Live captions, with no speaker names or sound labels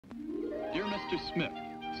Mr. Smith.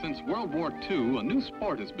 Since World War II, a new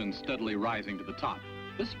sport has been steadily rising to the top.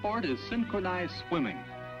 This sport is synchronized swimming.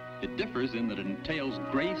 It differs in that it entails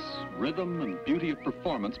grace, rhythm, and beauty of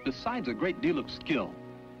performance, besides a great deal of skill.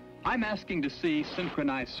 I'm asking to see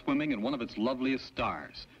synchronized swimming in one of its loveliest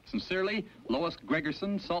stars. Sincerely, Lois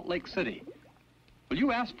Gregerson, Salt Lake City. Will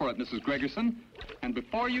you ask for it, Mrs. Gregerson? And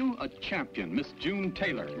before you, a champion, Miss June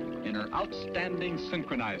Taylor, in her outstanding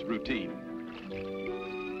synchronized routine.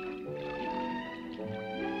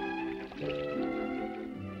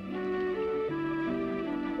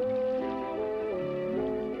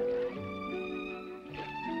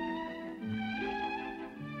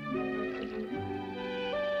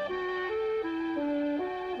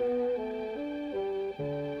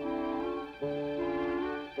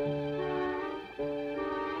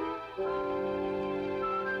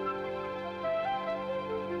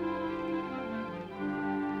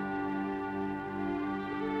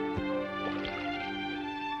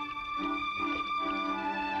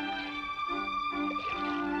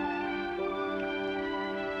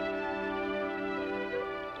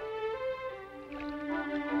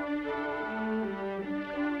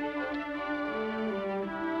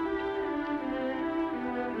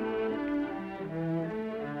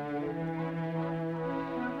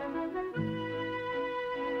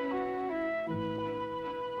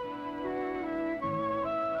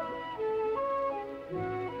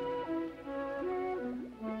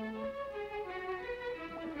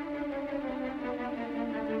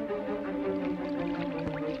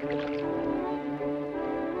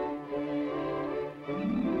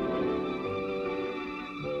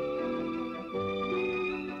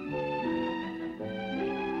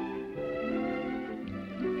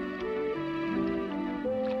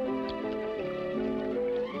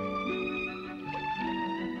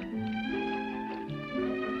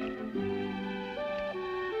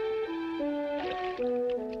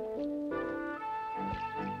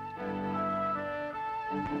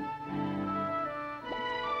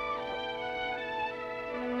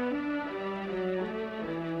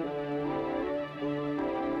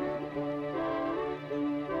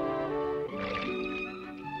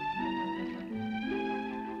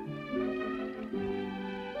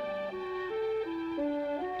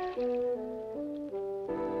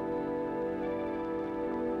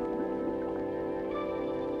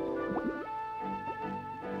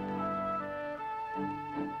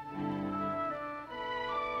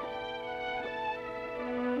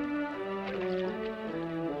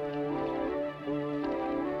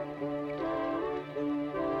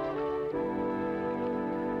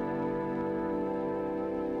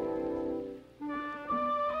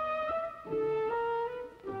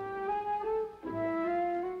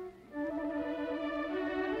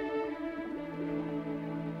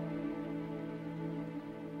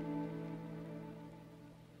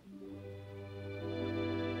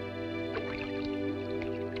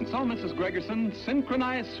 And so, Mrs. Gregerson,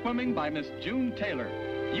 synchronized swimming by Miss June Taylor.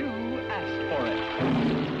 You asked for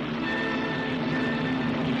it.